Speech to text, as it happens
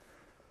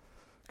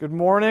Good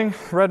morning,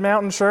 Red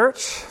Mountain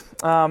Church.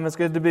 It's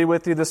good to be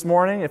with you this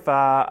morning. If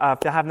I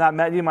have not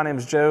met you, my name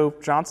is Joe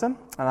Johnson,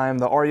 and I am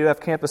the RUF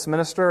campus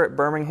minister at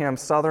Birmingham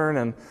Southern.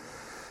 And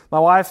my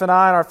wife and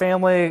I and our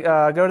family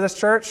go to this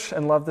church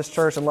and love this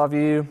church and love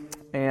you.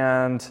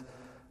 And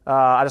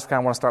I just kind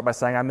of want to start by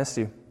saying I miss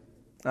you,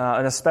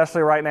 and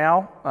especially right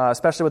now,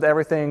 especially with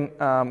everything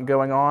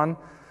going on.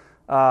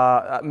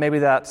 Maybe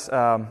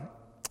that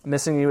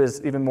missing you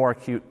is even more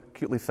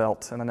acutely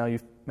felt, and I know you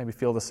maybe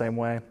feel the same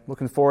way.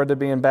 Looking forward to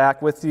being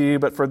back with you.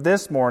 But for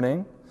this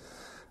morning,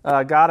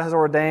 God has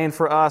ordained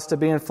for us to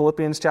be in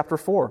Philippians chapter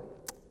 4,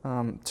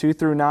 2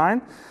 through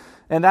 9.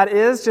 And that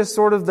is just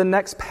sort of the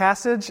next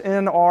passage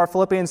in our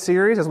Philippians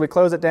series as we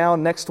close it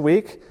down next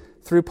week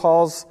through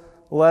Paul's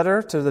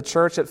letter to the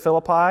church at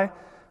Philippi.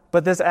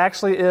 But this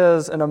actually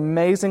is an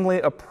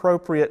amazingly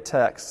appropriate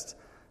text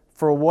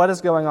for what is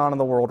going on in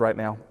the world right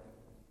now.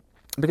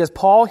 Because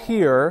Paul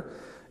here,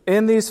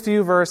 in these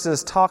few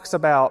verses, talks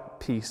about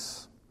peace.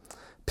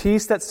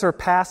 Peace that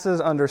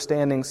surpasses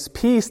understandings.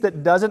 Peace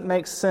that doesn't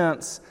make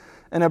sense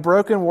in a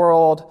broken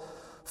world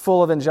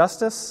full of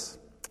injustice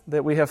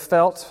that we have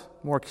felt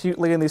more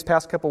acutely in these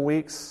past couple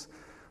weeks,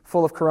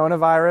 full of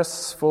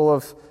coronavirus, full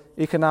of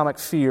economic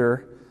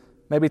fear.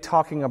 Maybe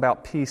talking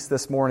about peace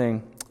this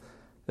morning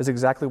is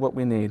exactly what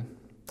we need.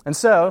 And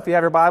so, if you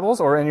have your Bibles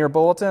or in your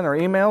bulletin or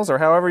emails or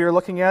however you're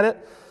looking at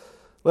it,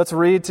 let's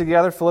read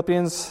together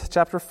Philippians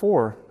chapter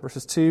 4,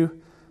 verses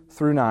 2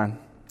 through 9.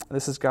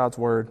 This is God's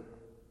Word.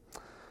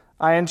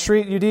 I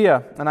entreat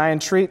Euodia and I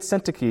entreat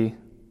Syntyche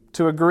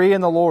to agree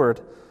in the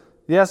Lord.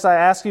 Yes, I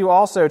ask you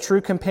also,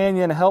 true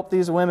companion, help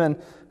these women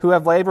who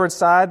have labored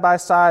side by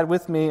side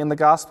with me in the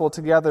gospel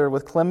together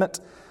with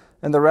Clement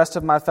and the rest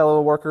of my fellow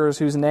workers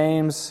whose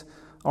names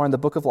are in the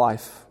book of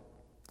life.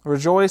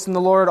 Rejoice in the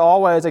Lord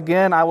always.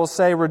 Again, I will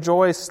say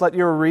rejoice. Let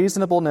your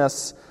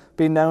reasonableness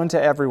be known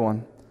to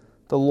everyone.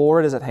 The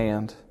Lord is at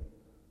hand.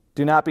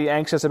 Do not be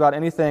anxious about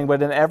anything,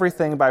 but in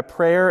everything by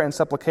prayer and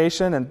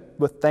supplication and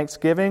with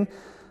thanksgiving,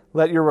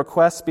 let your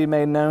requests be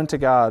made known to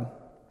God.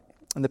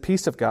 And the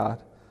peace of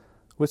God,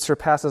 which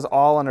surpasses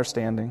all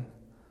understanding,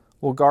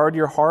 will guard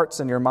your hearts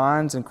and your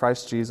minds in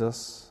Christ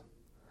Jesus.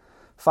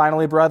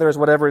 Finally, brothers,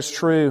 whatever is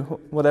true,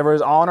 whatever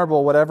is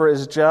honorable, whatever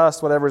is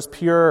just, whatever is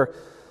pure,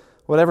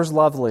 whatever is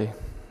lovely,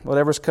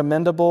 whatever is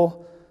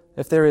commendable,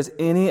 if there is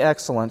any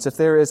excellence, if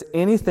there is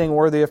anything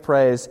worthy of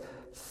praise,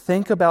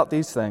 think about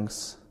these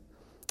things.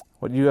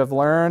 What you have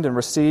learned and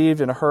received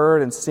and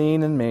heard and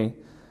seen in me,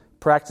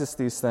 practice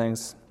these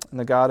things, and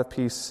the God of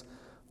peace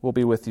will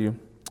be with you.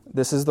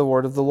 This is the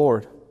word of the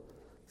Lord.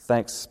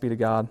 Thanks be to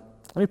God.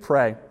 Let me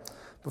pray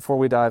before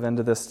we dive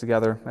into this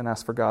together and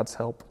ask for God's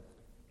help.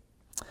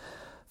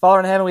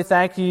 Father in heaven, we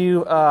thank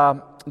you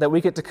that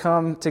we get to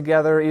come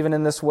together even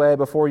in this way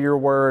before your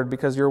word,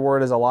 because your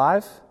word is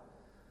alive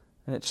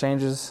and it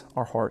changes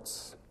our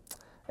hearts.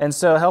 And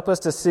so help us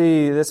to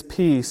see this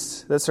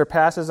peace that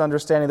surpasses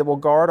understanding, that will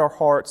guard our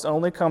hearts,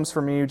 only comes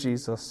from you,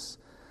 Jesus,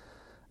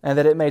 and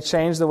that it may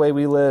change the way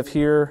we live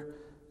here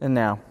and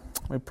now.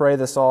 We pray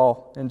this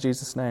all in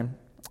Jesus' name.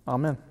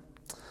 Amen.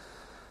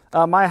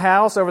 My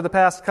house over the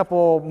past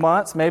couple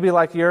months, maybe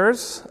like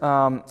yours,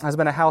 has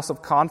been a house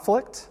of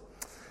conflict.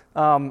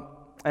 And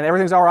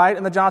everything's all right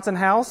in the Johnson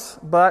house,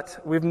 but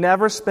we've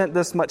never spent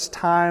this much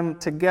time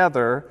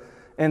together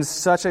in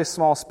such a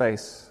small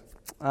space.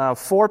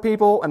 4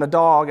 people and a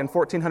dog in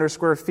 1,400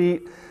 square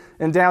feet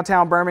in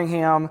downtown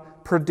Birmingham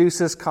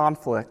produces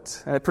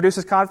conflict. And it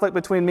produces conflict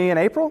between me and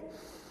April.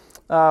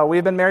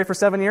 We've been married for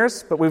 7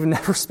 years, but we've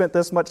never spent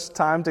this much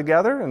time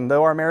together. And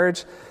though our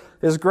marriage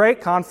is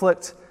great,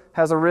 conflict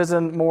has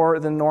arisen more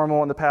than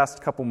normal in the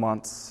past couple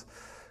months.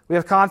 We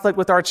have conflict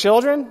with our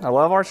children. I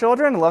love our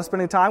children. I love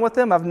spending time with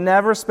them. I've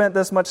never spent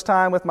this much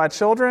time with my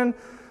children,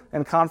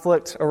 and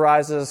conflict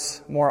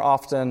arises more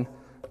often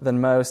than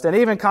most. And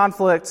even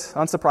conflict,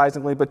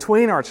 unsurprisingly,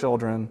 between our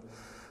children,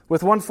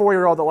 with one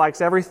 4-year-old that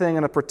likes everything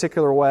in a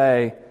particular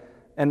way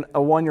and a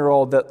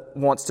 1-year-old that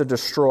wants to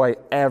destroy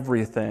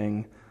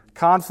everything.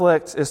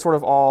 Conflict is sort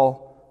of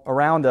all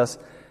around us.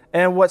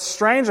 And what's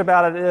strange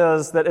about it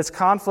is that it's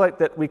conflict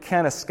that we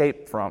can't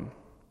escape from.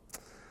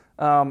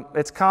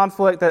 It's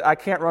conflict that I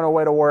can't run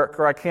away to work,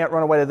 or I can't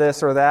run away to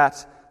this or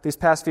that. These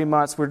past few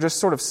months, we're just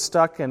sort of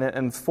stuck in it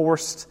and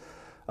forced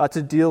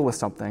to deal with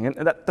something.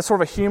 And that's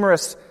sort of a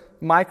humorous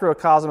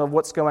microcosm of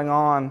what's going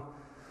on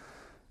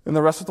in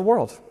the rest of the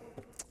world.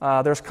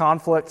 There's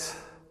conflict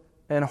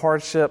and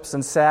hardships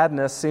and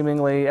sadness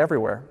seemingly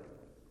everywhere.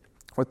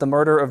 With the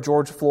murder of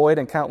George Floyd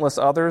and countless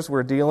others,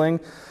 we're dealing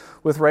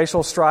with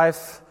racial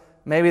strife,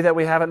 maybe that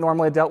we haven't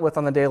normally dealt with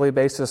on a daily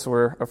basis,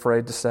 we're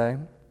afraid to say.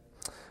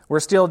 We're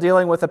still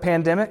dealing with a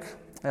pandemic,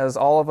 as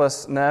all of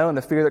us know, and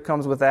the fear that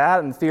comes with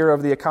that, and fear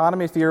of the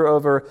economy, fear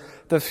over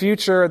the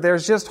future.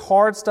 There's just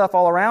hard stuff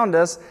all around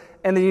us,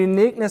 and the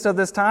uniqueness of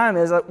this time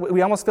is that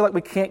we almost feel like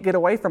we can't get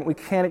away from it. We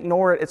can't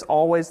ignore it. It's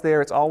always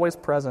there. It's always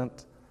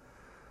present.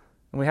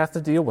 And we have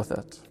to deal with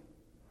it.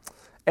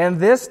 And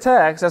this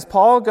text, as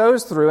Paul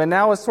goes through, and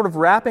now is sort of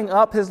wrapping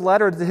up his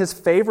letter to his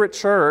favorite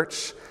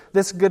church,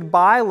 this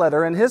goodbye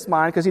letter in his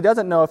mind, because he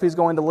doesn't know if he's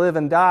going to live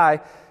and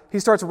die, he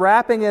starts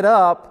wrapping it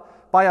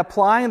up by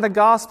applying the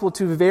gospel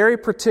to very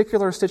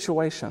particular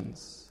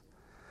situations.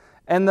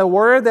 And the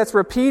word that's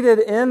repeated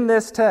in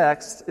this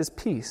text is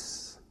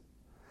peace.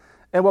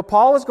 And what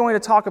Paul is going to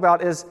talk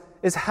about is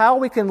how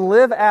we can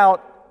live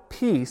out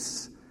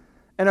peace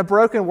in a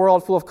broken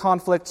world full of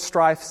conflict,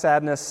 strife,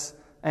 sadness,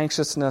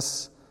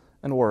 anxiousness,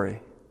 and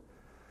worry.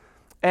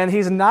 And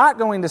he's not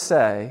going to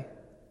say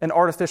an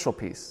artificial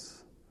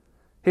peace.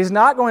 He's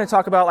not going to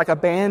talk about like a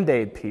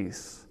Band-Aid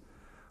peace.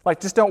 Like,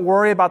 just don't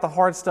worry about the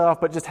hard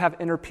stuff, but just have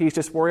inner peace.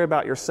 Just worry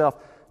about yourself.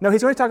 No,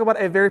 he's going to talk about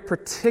a very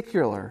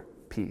particular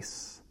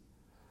peace.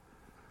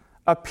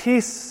 A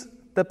peace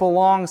that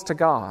belongs to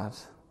God.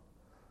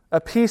 A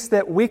peace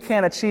that we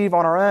can't achieve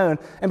on our own.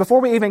 And before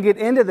we even get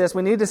into this,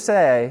 we need to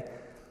say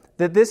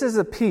that this is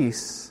a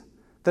peace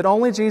that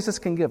only Jesus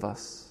can give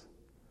us.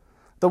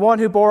 The one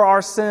who bore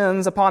our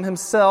sins upon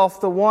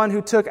himself, the one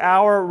who took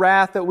our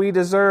wrath that we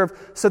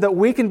deserve so that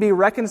we can be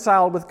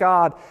reconciled with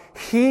God.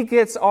 He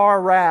gets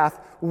our wrath.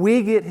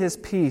 We get his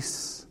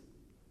peace.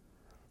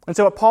 And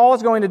so what Paul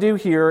is going to do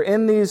here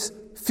in these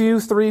few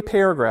 3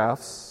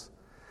 paragraphs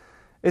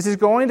is he's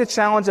going to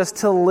challenge us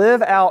to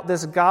live out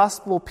this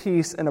gospel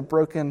peace in a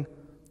broken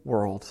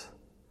world.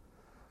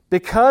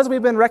 Because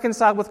we've been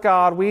reconciled with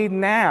God, we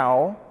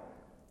now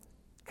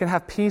can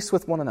have peace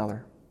with one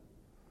another.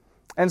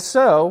 And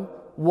so,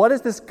 what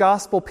does this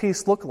gospel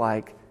peace look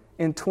like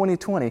in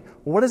 2020?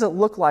 What does it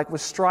look like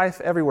with strife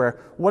everywhere?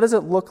 What does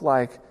it look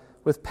like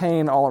with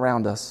pain all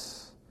around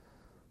us?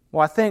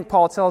 Well, I think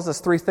Paul tells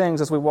us 3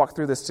 things as we walk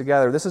through this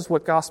together. This is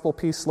what gospel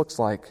peace looks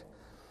like.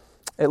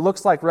 It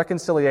looks like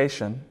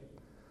reconciliation.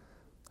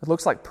 It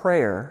looks like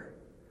prayer.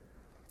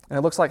 And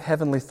it looks like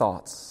heavenly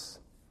thoughts.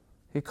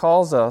 He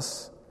calls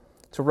us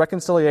to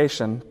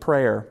reconciliation,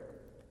 prayer,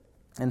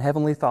 and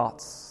heavenly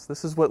thoughts.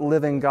 This is what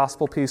living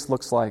gospel peace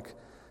looks like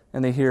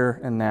in the here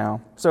and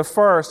now. So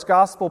first,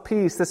 gospel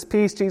peace, this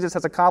peace Jesus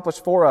has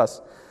accomplished for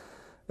us,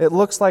 it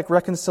looks like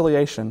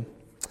reconciliation.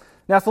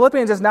 Now,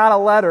 Philippians is not a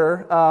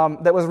letter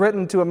that was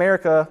written to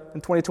America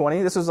in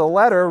 2020. This was a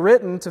letter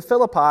written to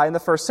Philippi in the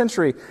first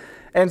century.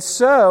 And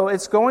so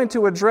it's going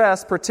to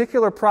address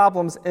particular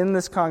problems in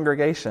this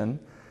congregation.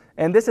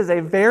 And this is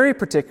a very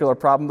particular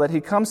problem that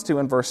he comes to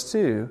in verse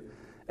 2,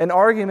 an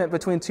argument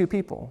between 2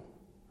 people.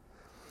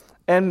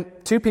 And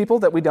 2 people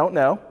that we don't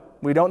know.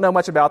 We don't know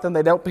much about them.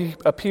 They don't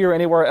appear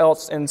anywhere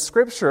else in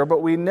Scripture,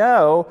 but we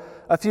know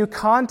a few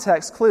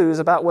context clues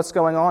about what's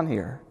going on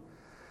here.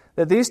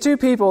 That these 2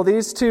 people,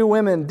 these 2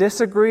 women,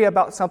 disagree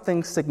about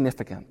something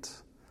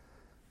significant.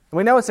 And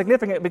we know it's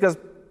significant because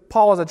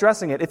Paul is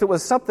addressing it. If it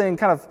was something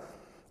kind of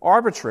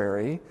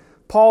arbitrary,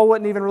 Paul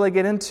wouldn't even really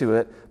get into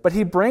it. But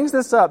he brings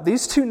this up.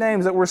 These 2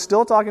 names that we're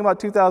still talking about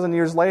 2,000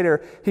 years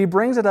later, he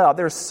brings it up.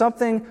 There's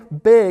something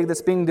big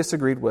that's being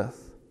disagreed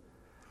with.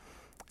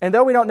 And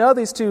though we don't know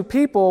these 2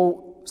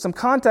 people, some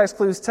context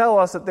clues tell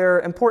us that they're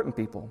important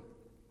people.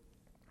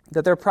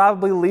 That they're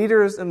probably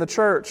leaders in the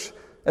church.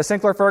 As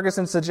Sinclair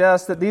Ferguson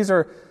suggests, that these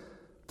are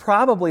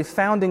probably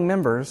founding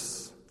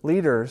members,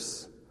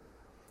 leaders,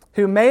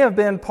 who may have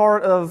been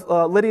part of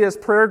Lydia's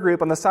prayer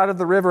group on the side of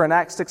the river in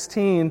Acts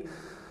 16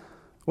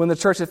 when the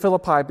church at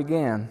Philippi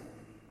began.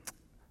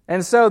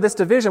 And so this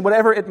division,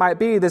 whatever it might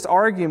be, this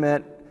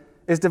argument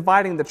is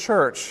dividing the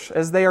church.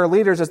 As they are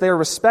leaders, as they are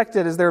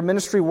respected, as they are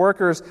ministry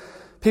workers,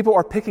 people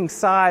are picking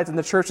sides and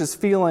the church is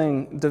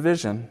feeling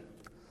division.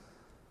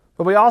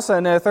 But we also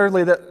know,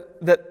 thirdly,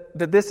 that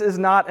this is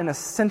not an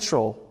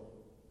essential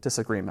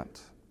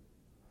disagreement.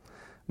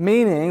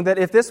 Meaning that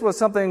if this was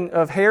something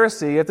of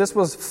heresy, if this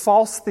was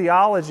false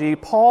theology,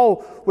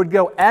 Paul would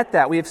go at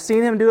that. We have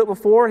seen him do it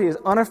before. He is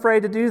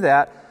unafraid to do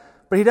that.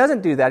 But he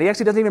doesn't do that. He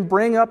actually doesn't even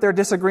bring up their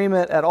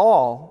disagreement at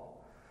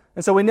all.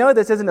 And so we know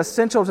this isn't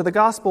essential to the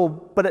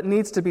gospel, but it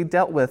needs to be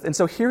dealt with. And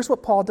so here's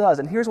what Paul does,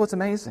 and here's what's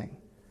amazing.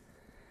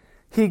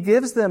 He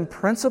gives them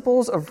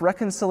principles of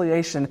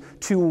reconciliation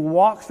to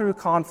walk through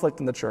conflict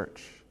in the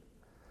church.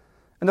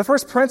 And the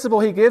first principle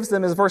he gives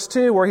them is verse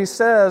 2, where he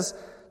says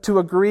to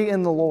agree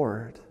in the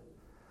Lord.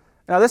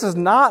 Now, this is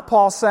not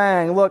Paul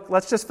saying, look,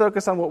 let's just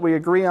focus on what we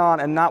agree on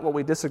and not what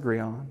we disagree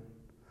on.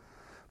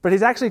 But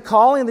he's actually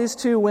calling these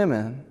 2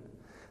 women,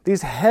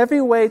 these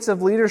heavyweights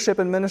of leadership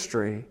and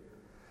ministry,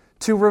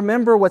 to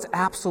remember what's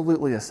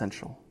absolutely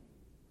essential.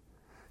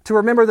 To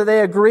remember that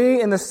they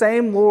agree in the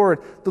same Lord,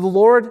 the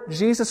Lord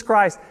Jesus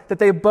Christ, that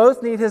they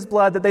both need His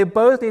blood, that they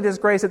both need His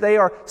grace, that they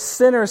are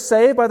sinners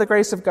saved by the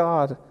grace of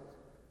God.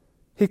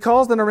 He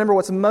calls them to remember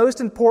what's most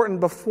important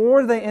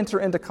before they enter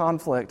into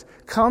conflict.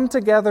 Come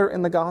together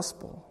in the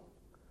gospel.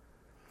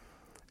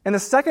 And the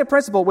second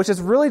principle, which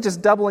is really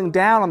just doubling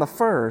down on the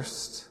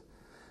first,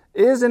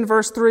 is in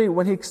verse 3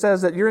 when he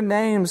says that your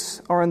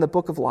names are in the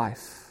book of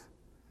life.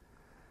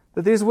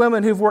 That these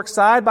women who've worked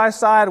side by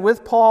side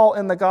with Paul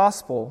in the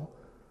gospel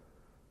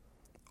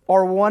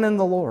are one in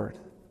the Lord.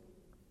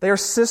 They are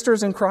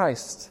sisters in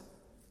Christ.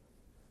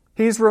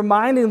 He's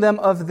reminding them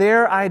of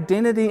their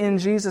identity in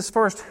Jesus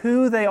first,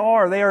 who they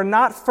are. They are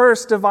not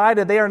first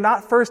divided. They are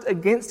not first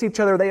against each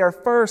other. They are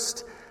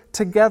first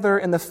together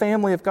in the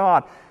family of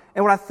God.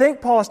 And what I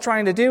think Paul is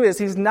trying to do is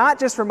he's not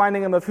just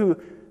reminding them of who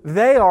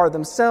they are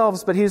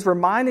themselves, but he's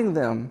reminding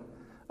them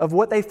of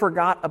what they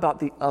forgot about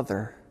the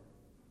other.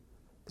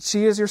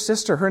 She is your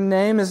sister. Her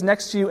name is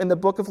next to you in the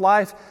book of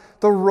life.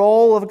 The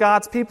roll of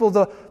God's people,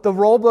 the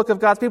roll book of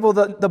God's people,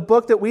 the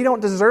book that we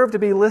don't deserve to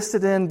be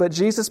listed in, but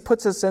Jesus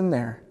puts us in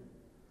there.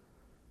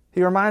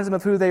 He reminds them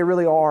of who they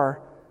really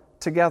are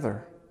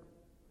together,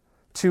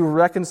 to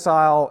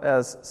reconcile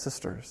as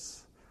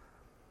sisters.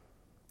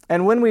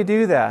 And when we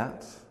do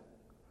that,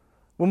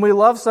 when we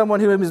love someone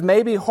who is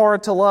maybe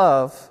hard to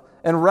love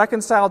and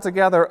reconcile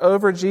together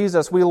over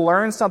Jesus, we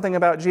learn something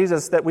about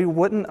Jesus that we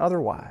wouldn't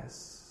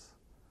otherwise.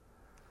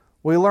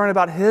 We learn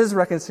about His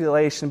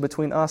reconciliation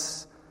between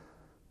us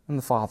and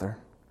the Father.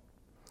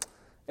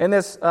 In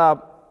this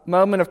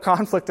moment of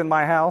conflict in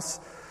my house,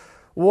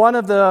 one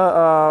of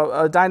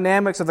the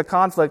dynamics of the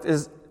conflict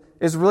is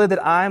really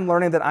that I'm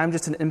learning that I'm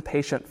just an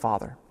impatient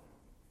father.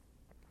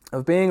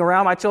 Of being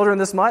around my children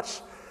this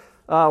much,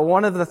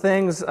 one of the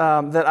things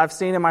that I've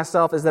seen in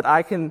myself is that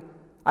I can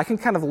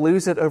kind of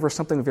lose it over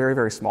something very,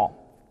 very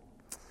small.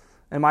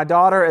 And my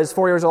daughter is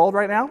 4 years old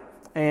right now,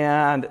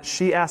 and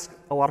she asks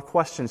a lot of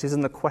questions. She's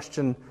in the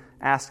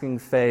question-asking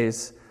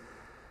phase.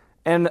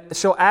 And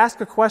she'll ask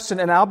a question,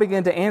 and I'll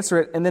begin to answer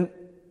it, and then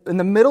in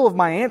the middle of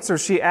my answer,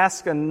 she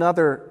asks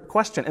another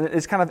question, and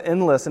it's kind of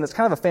endless, and it's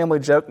kind of a family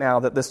joke now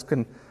that this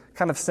can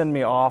kind of send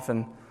me off,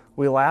 and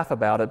we laugh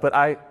about it. But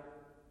I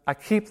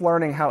keep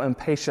learning how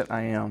impatient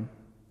I am.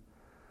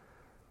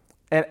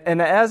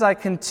 And as I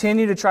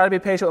continue to try to be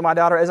patient with my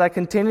daughter, as I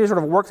continue to sort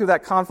of work through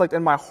that conflict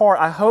in my heart,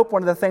 I hope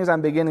one of the things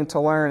I'm beginning to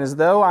learn is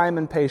though I'm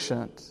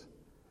impatient,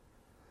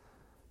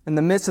 in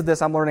the midst of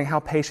this, I'm learning how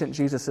patient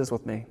Jesus is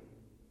with me.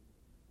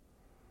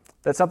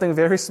 That something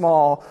very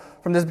small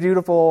from this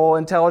beautiful,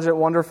 intelligent,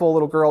 wonderful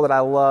little girl that I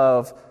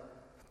love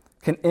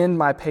can end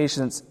my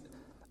patience.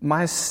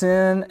 My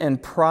sin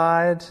and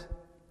pride,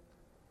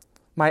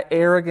 my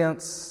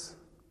arrogance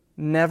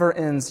never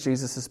ends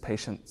Jesus'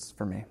 patience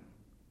for me.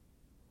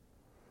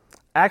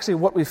 Actually,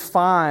 what we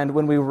find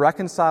when we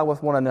reconcile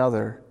with one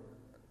another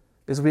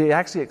is we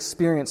actually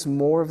experience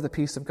more of the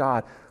peace of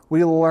God.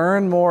 We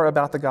learn more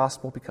about the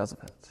gospel because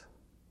of it.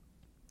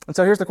 And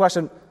so here's the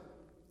question.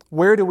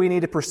 Where do we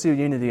need to pursue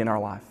unity in our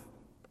life?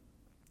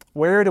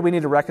 Where do we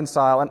need to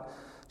reconcile? And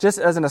just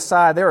as an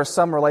aside, there are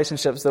some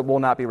relationships that will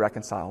not be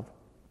reconciled.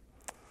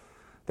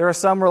 There are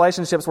some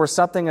relationships where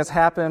something has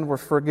happened, where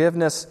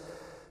forgiveness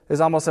is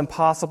almost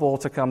impossible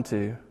to come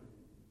to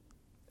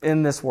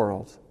in this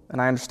world.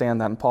 And I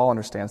understand that, and Paul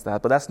understands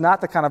that. But that's not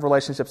the kind of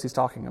relationships he's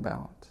talking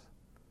about.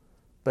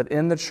 But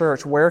in the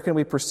church, where can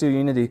we pursue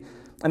unity?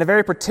 And a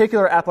very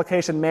particular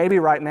application, maybe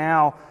right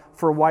now,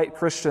 for white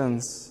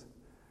Christians,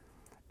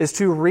 is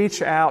to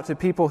reach out to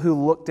people who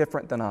look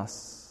different than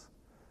us.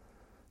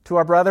 To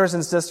our brothers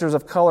and sisters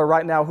of color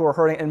right now who are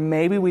hurting, and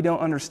maybe we don't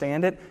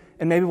understand it,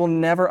 and maybe we'll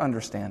never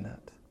understand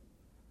it.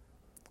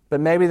 But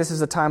maybe this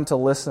is a time to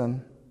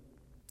listen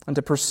and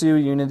to pursue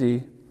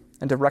unity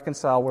and to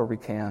reconcile where we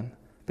can,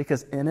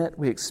 because in it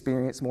we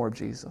experience more of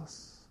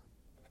Jesus.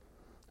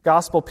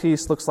 Gospel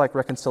peace looks like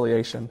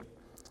reconciliation.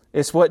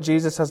 It's what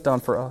Jesus has done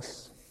for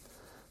us.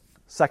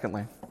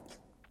 Secondly,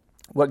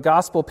 what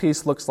gospel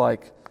peace looks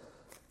like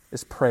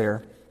is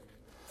prayer.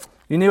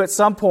 You knew at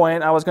some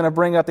point I was going to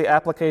bring up the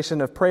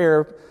application of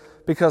prayer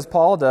because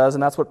Paul does,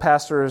 and that's what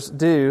pastors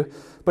do.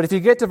 But if you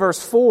get to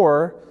verse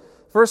 4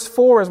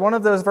 is one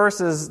of those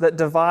verses that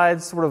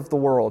divides sort of the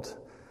world.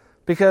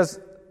 Because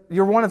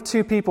you're one of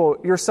two people.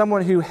 You're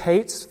someone who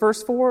hates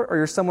verse 4, or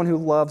you're someone who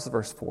loves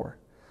verse 4.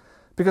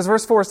 Because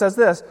verse 4 says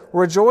this,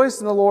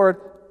 rejoice in the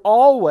Lord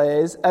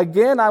always.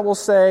 Again, I will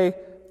say,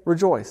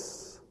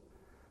 rejoice.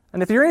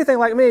 And if you're anything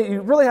like me,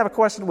 you really have a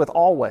question with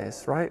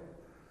always, right?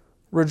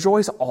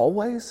 Rejoice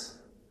always?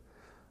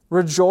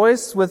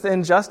 Rejoice with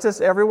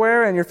injustice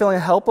everywhere and you're feeling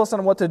helpless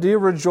on what to do.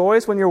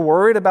 Rejoice when you're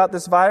worried about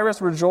this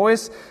virus.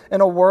 Rejoice in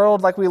a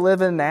world like we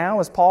live in now.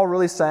 Is Paul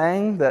really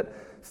saying that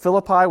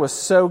Philippi was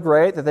so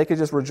great that they could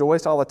just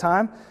rejoice all the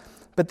time?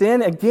 But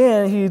then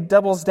again, he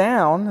doubles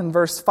down in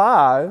verse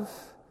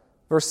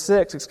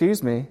 6,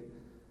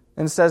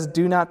 and says,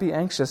 do not be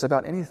anxious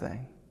about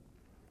anything.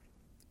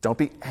 Don't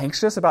be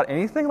anxious about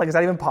anything? Like, is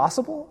that even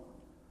possible?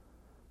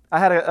 I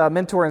had a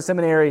mentor in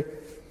seminary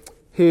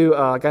who,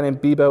 a guy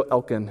named Bebo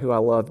Elkin, who I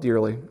love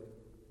dearly,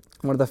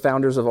 one of the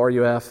founders of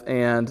RUF,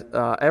 and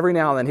every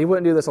now and then, he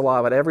wouldn't do this a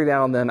lot, but every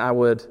now and then I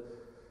would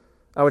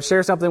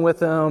share something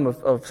with him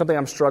of something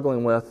I'm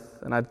struggling with,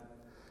 and I'd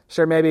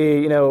share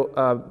maybe,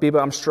 Bebo,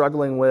 I'm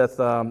struggling with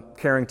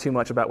caring too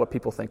much about what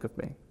people think of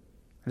me.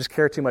 I just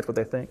care too much what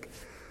they think.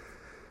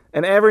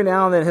 And every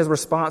now and then his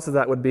response to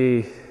that would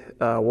be,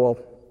 well,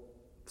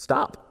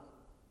 stop.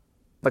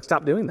 Like,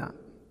 stop doing that.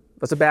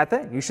 That's a bad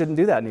thing. You shouldn't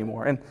do that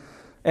anymore. And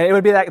it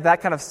would be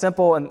that kind of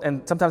simple,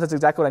 and sometimes that's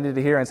exactly what I needed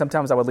to hear, and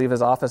sometimes I would leave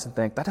his office and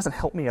think, that doesn't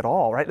help me at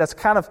all, right? That's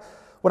kind of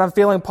what I'm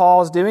feeling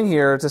Paul is doing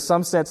here, to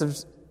some sense of,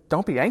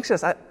 don't be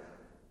anxious.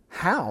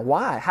 How?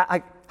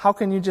 Why? How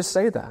can you just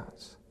say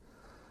that?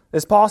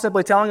 Is Paul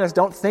simply telling us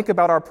don't think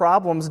about our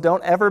problems,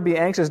 don't ever be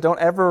anxious, don't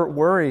ever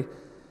worry?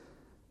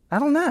 I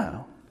don't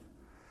know.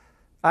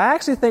 I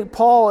actually think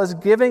Paul is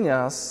giving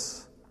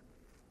us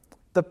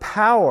the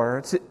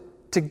power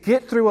to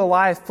get through a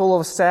life full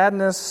of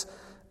sadness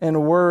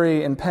and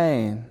worry and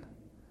pain.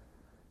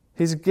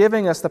 He's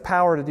giving us the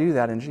power to do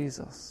that in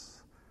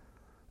Jesus.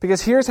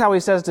 Because here's how he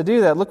says to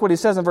do that. Look what he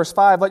says in verse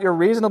 5. Let your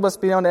reasonableness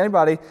be known to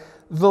anybody.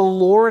 The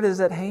Lord is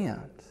at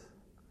hand.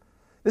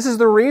 This is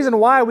the reason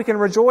why we can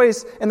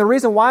rejoice and the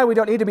reason why we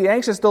don't need to be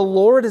anxious. The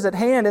Lord is at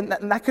hand. And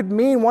that could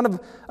mean one of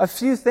a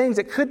few things.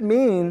 It could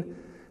mean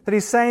that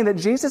he's saying that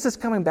Jesus is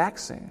coming back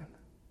soon.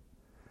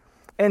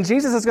 And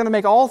Jesus is going to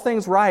make all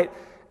things right.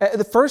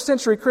 The first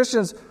century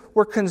Christians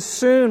were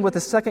consumed with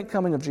the second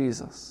coming of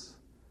Jesus.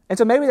 And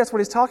so maybe that's what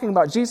he's talking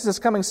about. Jesus is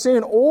coming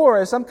soon. Or,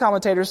 as some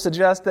commentators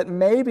suggest, that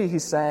maybe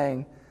he's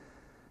saying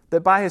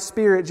that by his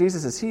Spirit,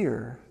 Jesus is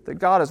here, that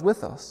God is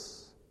with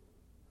us.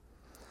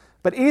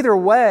 But either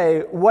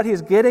way, what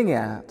he's getting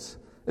at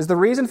is the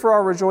reason for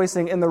our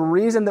rejoicing and the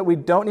reason that we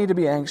don't need to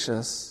be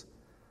anxious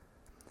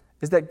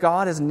is that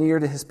God is near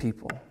to his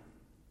people.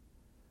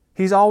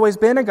 He's always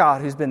been a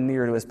God who's been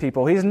near to his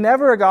people. He's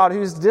never a God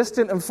who's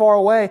distant and far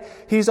away.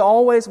 He's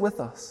always with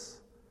us.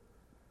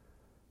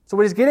 So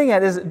what he's getting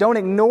at is don't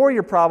ignore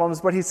your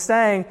problems, but he's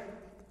saying,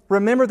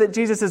 remember that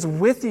Jesus is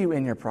with you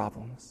in your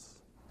problems.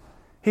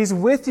 He's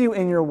with you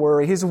in your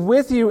worry. He's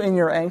with you in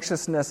your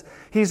anxiousness.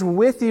 He's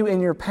with you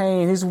in your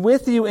pain. He's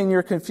with you in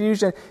your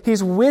confusion.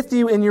 He's with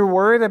you in your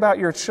worried about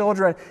your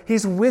children.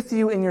 He's with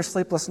you in your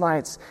sleepless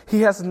nights.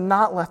 He has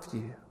not left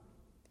you.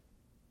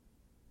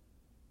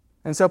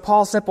 And so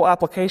Paul's simple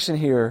application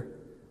here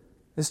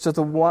is to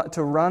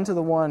run to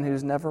the one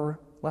who's never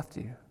left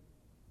you,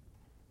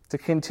 to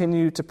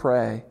continue to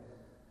pray,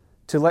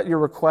 to let your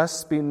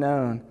requests be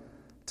known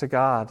to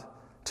God,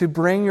 to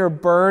bring your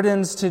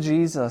burdens to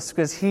Jesus,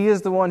 because he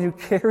is the one who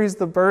carries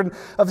the burden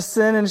of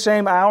sin and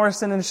shame, our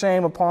sin and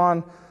shame,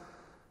 upon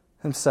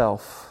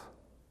himself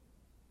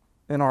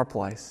in our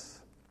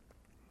place.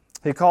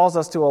 He calls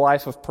us to a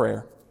life of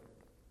prayer.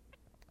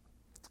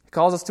 He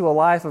calls us to a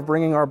life of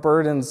bringing our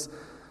burdens,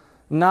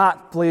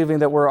 not believing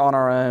that we're on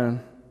our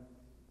own,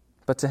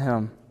 but to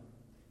him.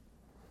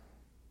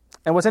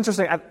 And what's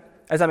interesting,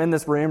 as I'm in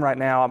this room right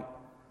now,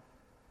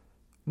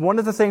 one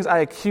of the things I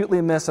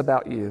acutely miss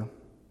about you,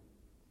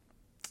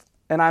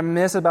 and I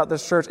miss about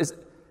this church, is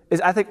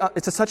I think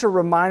it's such a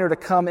reminder to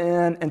come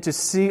in and to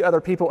see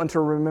other people and to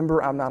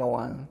remember I'm not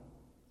alone.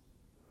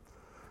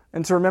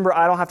 And to remember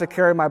I don't have to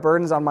carry my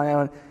burdens on my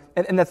own.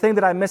 And the thing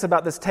that I miss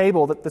about this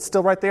table that's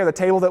still right there, the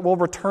table that we'll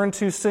return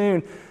to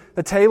soon,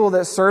 the table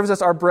that serves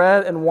us our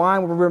bread and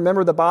wine when we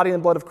remember the body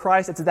and blood of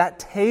Christ, it's that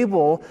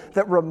table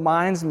that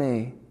reminds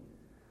me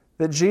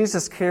that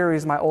Jesus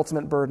carries my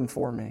ultimate burden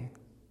for me.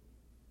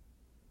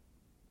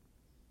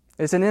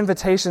 It's an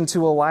invitation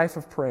to a life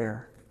of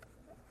prayer,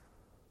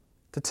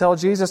 to tell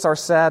Jesus our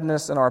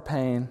sadness and our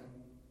pain,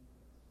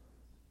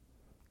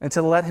 and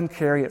to let him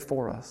carry it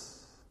for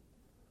us.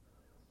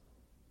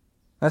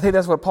 And I think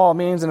that's what Paul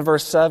means in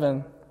verse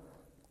 7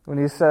 when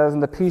he says,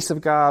 "And the peace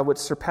of God which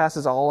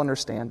surpasses all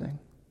understanding."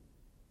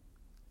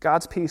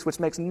 God's peace, which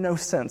makes no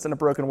sense in a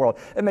broken world.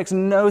 It makes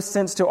no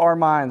sense to our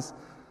minds.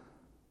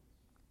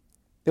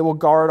 It will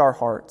guard our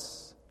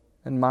hearts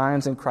and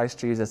minds in Christ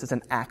Jesus. It's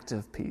an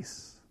active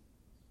peace.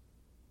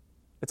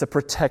 It's a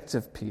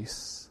protective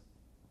peace.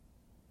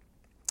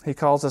 He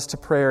calls us to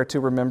prayer to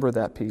remember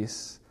that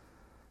peace,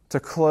 to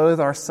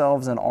clothe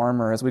ourselves in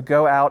armor as we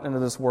go out into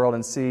this world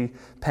and see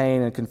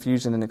pain and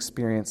confusion and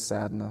experience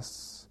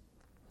sadness.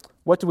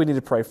 What do we need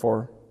to pray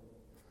for?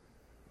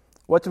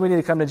 What do we need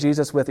to come to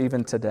Jesus with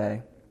even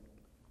today?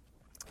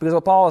 Because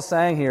what Paul is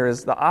saying here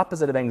is the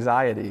opposite of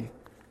anxiety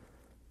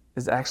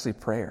is actually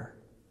prayer.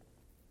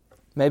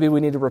 Maybe we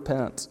need to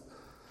repent.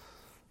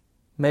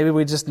 Maybe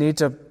we just need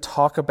to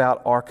talk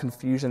about our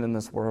confusion in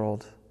this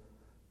world.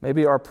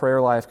 Maybe our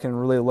prayer life can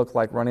really look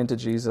like running to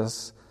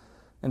Jesus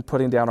and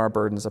putting down our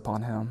burdens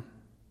upon him.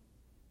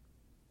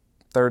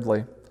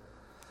 Thirdly,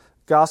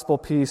 gospel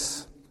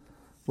peace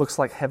looks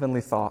like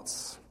heavenly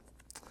thoughts.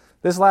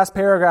 This last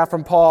paragraph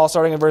from Paul,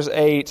 starting in verse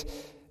 8,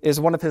 is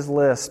one of his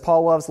lists.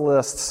 Paul loves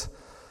lists.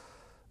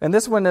 And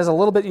this one is a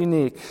little bit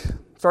unique.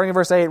 Starting in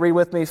verse 8, read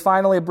with me.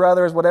 "Finally,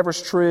 brothers, whatever is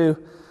true,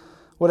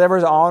 whatever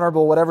is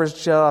honorable, whatever is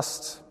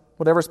just,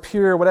 whatever is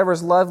pure, whatever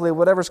is lovely,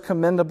 whatever is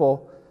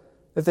commendable,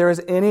 if there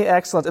is any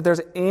excellence, if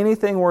there's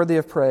anything worthy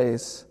of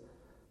praise,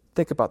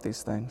 think about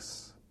these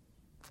things.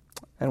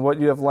 And what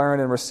you have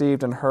learned and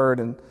received and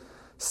heard and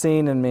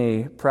seen in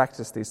me,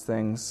 practice these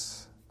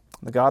things.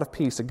 The God of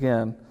peace,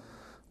 again,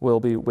 will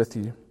be with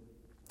you."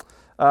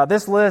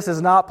 This list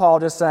is not Paul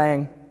just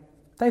saying,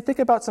 "Hey, think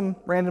about some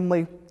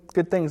randomly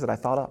good things that I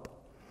thought up."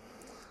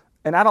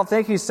 And I don't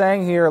think he's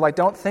saying here,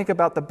 don't think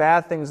about the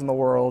bad things in the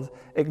world,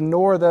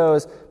 ignore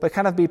those, but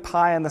kind of be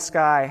pie in the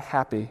sky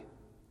happy.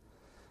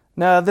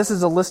 No, this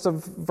is a list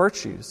of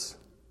virtues.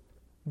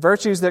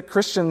 Virtues that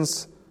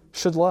Christians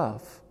should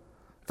love.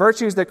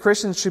 Virtues that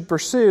Christians should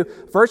pursue.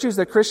 Virtues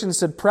that Christians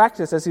should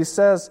practice, as he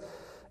says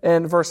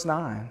in verse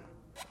 9.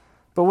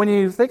 But when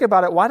you think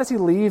about it, why does he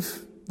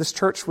leave this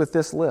church with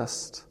this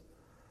list?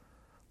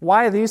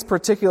 Why these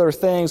particular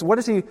things? What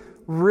is he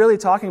really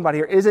talking about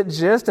here? Is it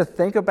just to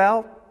think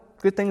about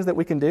good things that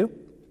we can do?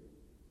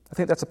 I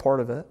think that's a part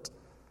of it.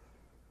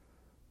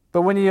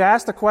 But when you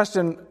ask the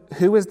question,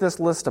 who is this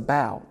list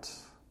about?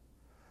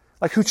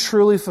 Like, who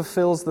truly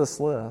fulfills this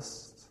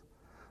list?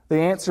 The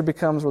answer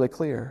becomes really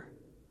clear.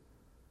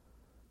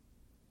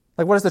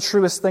 Like, what is the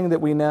truest thing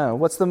that we know?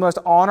 What's the most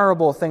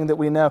honorable thing that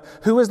we know?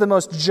 Who is the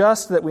most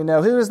just that we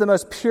know? Who is the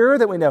most pure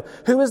that we know?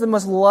 Who is the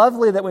most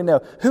lovely that we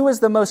know? Who is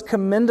the most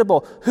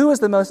commendable? Who is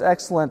the most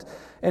excellent?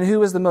 And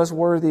who is the most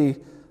worthy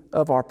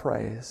of our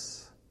praise?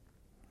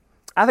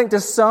 I think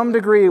to some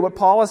degree what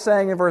Paul is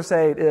saying in verse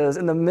 8 is,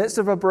 in the midst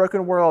of a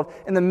broken world,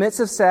 in the midst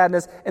of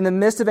sadness, in the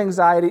midst of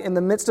anxiety, in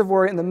the midst of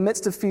worry, in the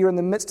midst of fear, in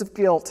the midst of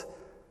guilt,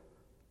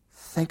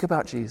 think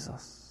about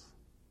Jesus.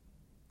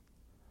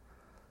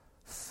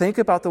 Think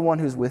about the one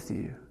who's with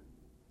you.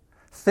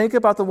 Think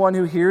about the one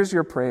who hears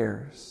your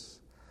prayers.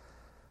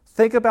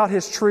 Think about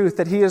his truth,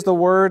 that he is the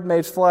Word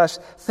made flesh.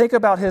 Think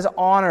about his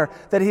honor,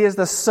 that he is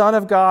the Son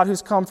of God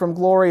who's come from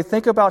glory.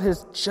 Think about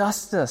his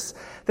justice,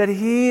 that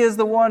he is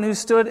the one who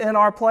stood in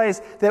our place,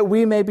 that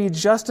we may be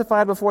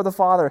justified before the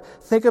Father.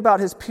 Think about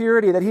his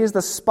purity, that he is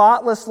the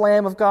spotless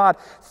Lamb of God.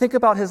 Think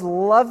about his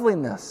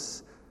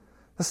loveliness,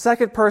 the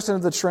second person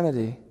of the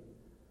Trinity.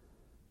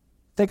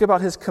 Think about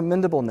his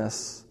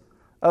commendableness,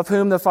 of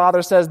whom the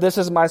Father says, "This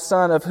is my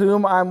Son, of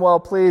whom I'm well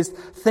pleased."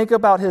 Think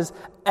about his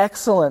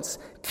excellence,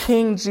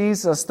 King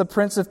Jesus, the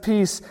Prince of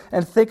Peace,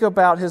 and think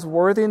about his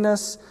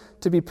worthiness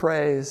to be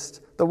praised,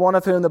 the one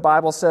of whom the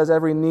Bible says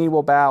every knee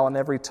will bow and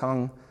every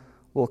tongue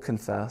will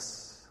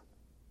confess.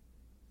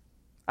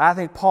 I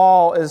think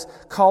Paul is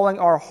calling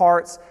our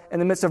hearts in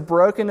the midst of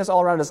brokenness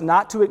all around us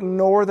not to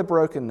ignore the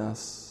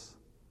brokenness,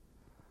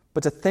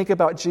 but to think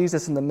about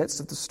Jesus in the midst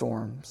of the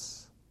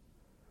storms,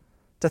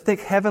 to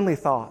think heavenly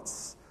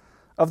thoughts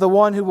of the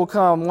one who will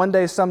come one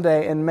day,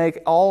 someday, and make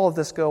all of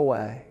this go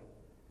away.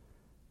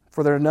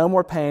 For there are no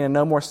more pain and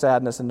no more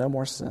sadness and no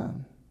more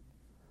sin.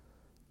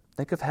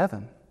 Think of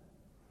heaven.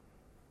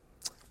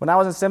 When I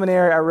was in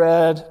seminary, I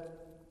read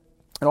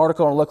an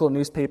article in a local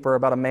newspaper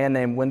about a man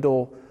named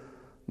Wendell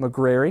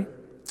McGrary.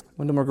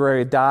 Wendell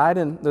McGrary died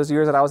in those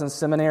years that I was in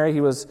seminary.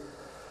 He was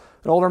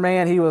an older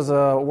man. He was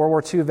a World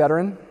War II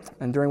veteran,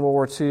 and during World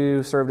War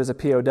II served as a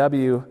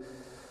POW.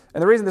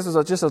 And the reason this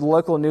was just a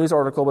local news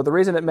article, but the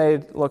reason it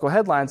made local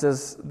headlines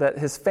is that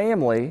his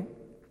family,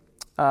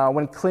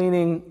 when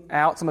cleaning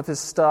out some of his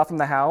stuff from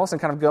the house and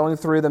kind of going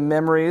through the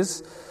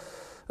memories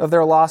of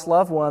their lost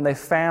loved one, they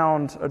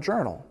found a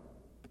journal.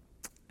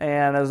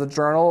 And it was a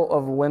journal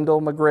of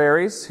Wendell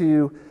McGrary's,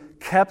 who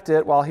kept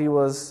it while he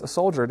was a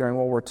soldier during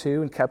World War II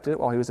and kept it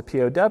while he was a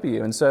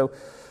POW. And so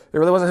it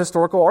really was a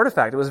historical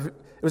artifact. It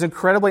was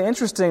incredibly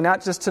interesting,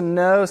 not just to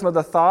know some of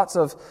the thoughts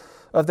of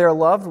their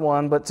loved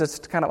one, but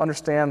just to kind of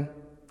understand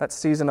that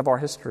season of our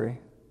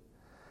history.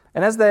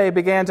 And as they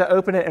began to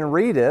open it and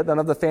read it, none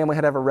of the family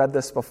had ever read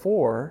this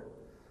before,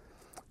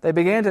 they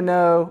began to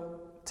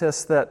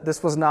notice that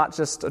this was not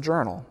just a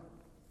journal,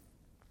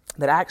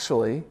 that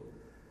actually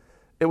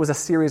it was a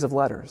series of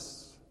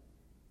letters.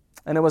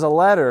 And it was a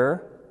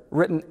letter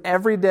written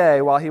every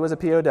day while he was a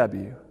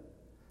POW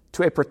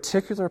to a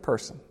particular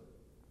person.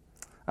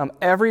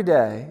 Every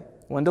day,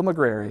 Wendell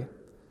McGrary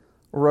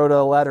wrote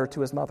a letter to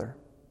his mother.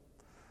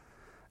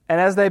 And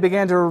as they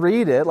began to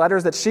read it,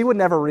 letters that she would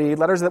never read,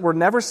 letters that were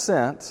never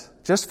sent,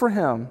 just for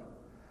him,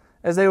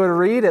 as they would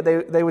read it,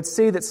 they would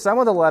see that some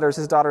of the letters,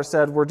 his daughter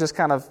said, were just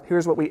kind of,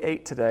 here's what we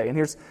ate today, and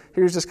here's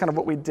just kind of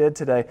what we did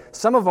today.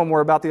 Some of them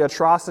were about the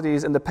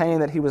atrocities and the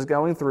pain that he was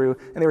going through,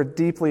 and they were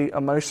deeply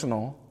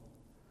emotional.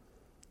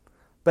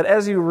 But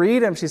as you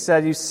read them, she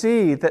said, you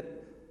see that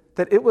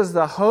it was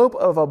the hope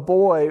of a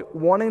boy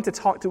wanting to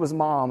talk to his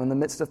mom in the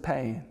midst of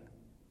pain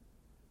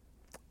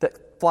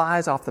that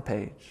flies off the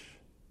page.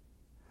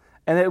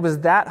 And it was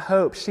that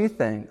hope, she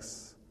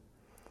thinks,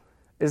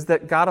 is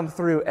that got him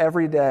through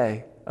every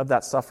day of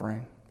that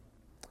suffering.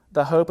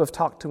 The hope of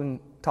talking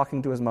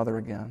to his mother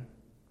again.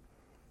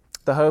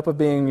 The hope of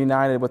being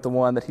united with the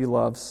one that he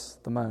loves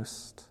the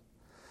most.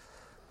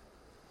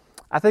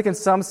 I think in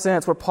some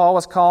sense what Paul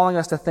is calling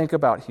us to think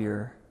about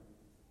here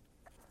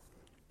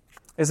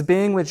is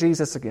being with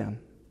Jesus again.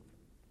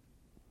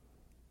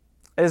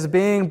 Is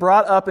being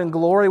brought up in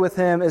glory with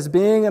him, is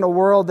being in a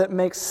world that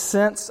makes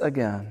sense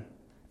again.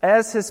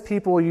 As his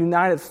people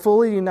united,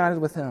 fully united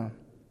with him.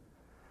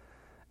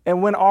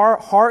 And when our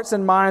hearts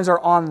and minds are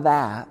on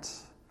that,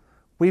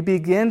 we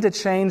begin to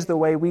change the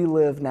way we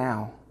live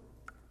now.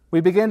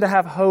 We begin to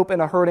have hope in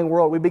a hurting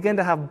world. We begin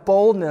to have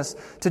boldness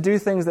to do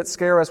things that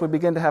scare us. We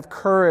begin to have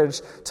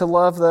courage to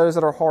love those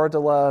that are hard to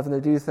love and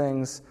to do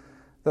things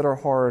that are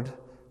hard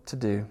to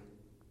do.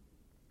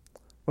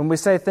 When we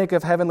say think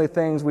of heavenly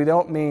things, we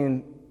don't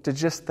mean to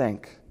just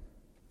think.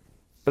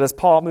 But as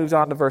Paul moves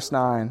on to verse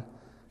 9,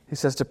 he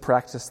says to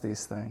practice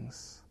these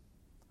things.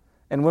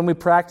 And when we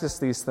practice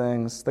these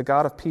things, the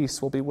God of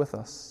peace will be with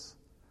us.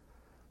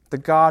 The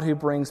God who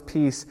brings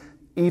peace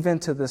even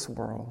to this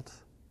world.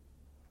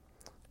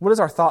 What is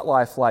our thought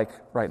life like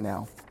right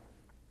now?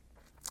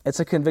 It's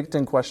a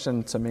convicting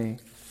question to me.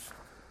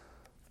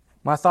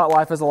 My thought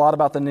life is a lot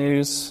about the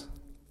news.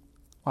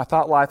 My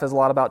thought life is a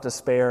lot about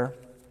despair.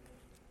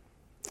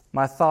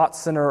 My thoughts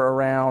center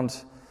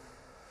around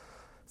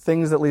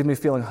things that leave me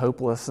feeling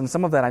hopeless, and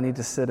some of that I need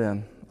to sit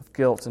in with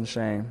guilt and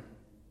shame.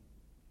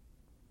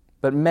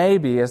 But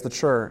maybe, as the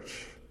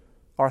church,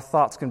 our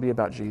thoughts can be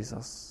about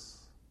Jesus.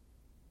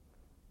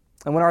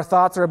 And when our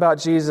thoughts are about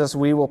Jesus,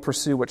 we will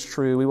pursue what's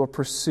true. We will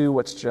pursue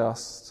what's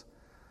just.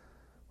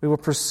 We will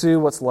pursue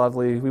what's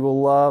lovely. We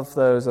will love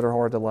those that are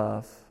hard to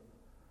love.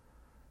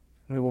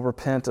 And we will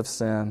repent of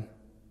sin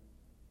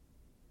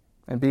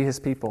and be His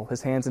people,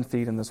 His hands and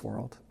feet in this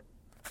world.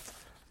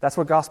 That's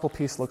what gospel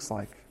peace looks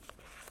like.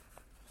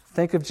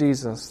 Think of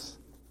Jesus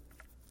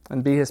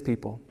and be His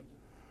people.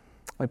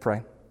 Let me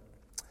pray.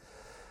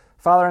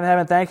 Father in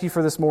heaven, thank you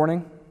for this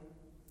morning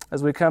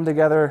as we come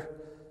together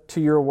to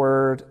your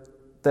word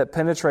that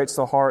penetrates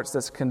the hearts,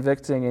 that's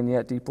convicting and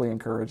yet deeply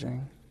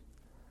encouraging.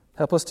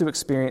 Help us to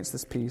experience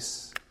this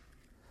peace.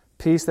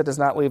 Peace that does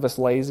not leave us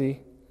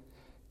lazy.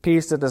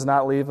 Peace that does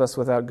not leave us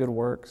without good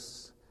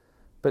works.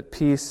 But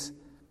peace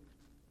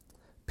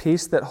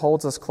that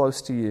holds us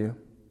close to you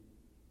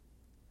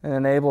and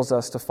enables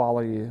us to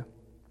follow you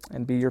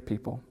and be your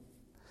people.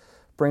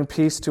 Bring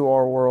peace to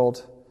our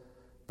world.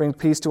 Bring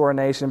peace to our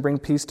nation. Bring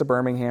peace to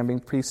Birmingham. Bring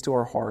peace to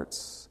our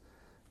hearts,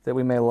 that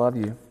we may love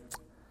you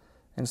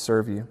and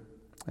serve you.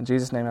 In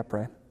Jesus' name I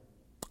pray.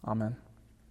 Amen.